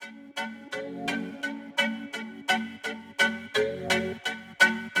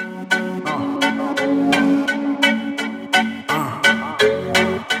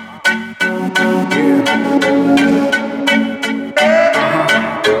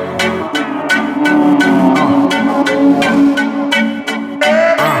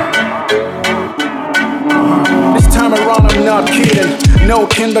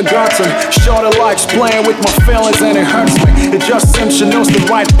kindergarten. Shorty likes playing with my feelings and it hurts me. It just seems she knows the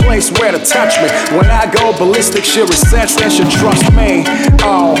right place where to touch me. When I go ballistic, she resents and she trusts me.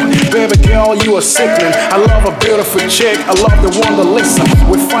 Oh, baby girl, you a sickening. I love a beautiful chick, I love the one to listen.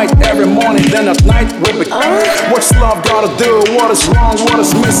 We fight every morning, then at night we be what's love gotta do? What is wrong, what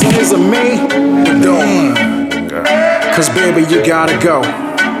is missing? Is it me? Cause baby, you gotta go.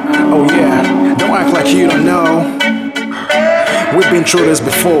 Oh yeah, don't act like you don't know. We've been through this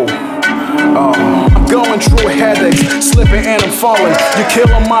before. I'm going through headaches, slipping and I'm falling. You're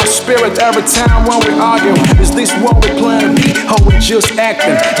killing my spirit every time when we argue. Is this what we plan to be, or we just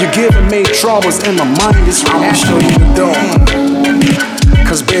acting? You're giving me troubles and my mind is I'ma show you the door.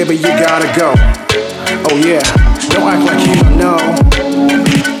 Cause baby, you gotta go. Oh yeah, don't act like you don't know.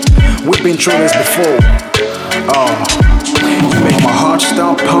 We've been through this before. You make my heart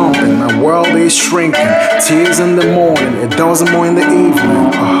stop pumping. My world is shrinking. Tears in the morning, it doesn't more in the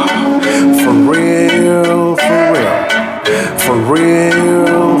evening. For real, for real. For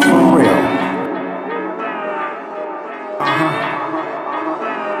real, for real.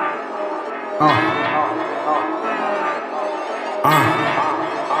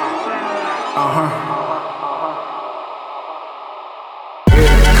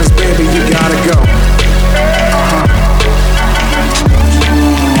 Cause baby, you gotta go.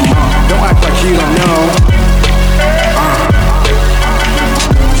 Don't act like you don't know.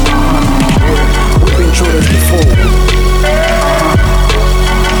 We've been through this before.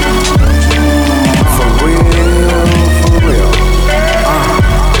 For real, for real.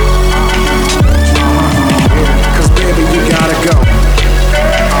 Cause baby, you gotta go.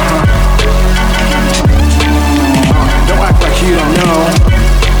 Don't act like you don't know.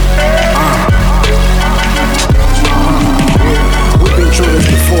 We've been through this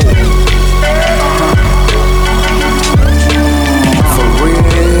before. For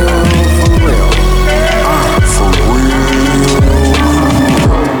real, for real. For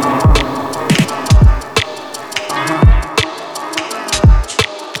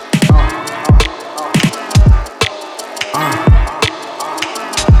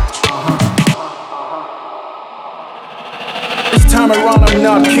This time around, I'm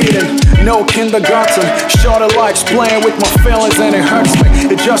not kidding. No kindergarten. Shorty likes playing with my feelings and it hurts me.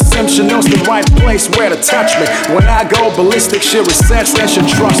 It just seems she knows the right place where to touch me. When I go ballistic, she resents and she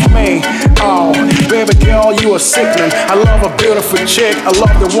trusts me. Oh, baby girl, you a sickening. I love a beautiful chick, I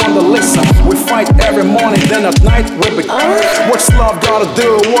love the one to listen. We fight every morning, then at night we be what's love gotta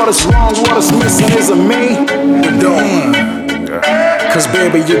do? What is wrong, what is missing? Is it me? Cause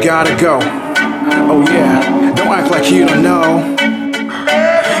baby, you gotta go. Oh yeah, don't act like you don't know.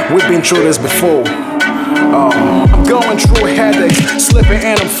 We've been through this before. I'm going through headaches, slipping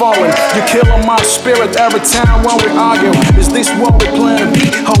and I'm falling. You're killing my spirit every time when we argue. Is this what we plan to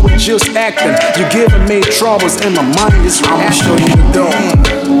be, or we just acting? You're giving me troubles and my mind is I'ma show you the door.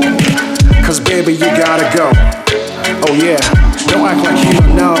 Cause baby, you gotta go. Oh yeah, don't act like you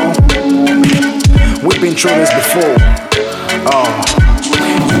don't know. We've been through this before.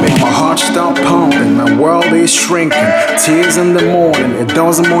 You make my heart stop pumping. My world is shrinking. Tears in the morning, it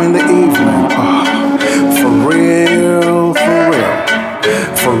doesn't more in the evening. For real, for real.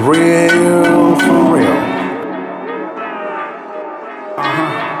 For real, for real.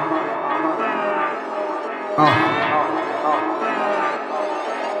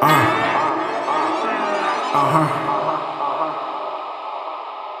 Uh-huh.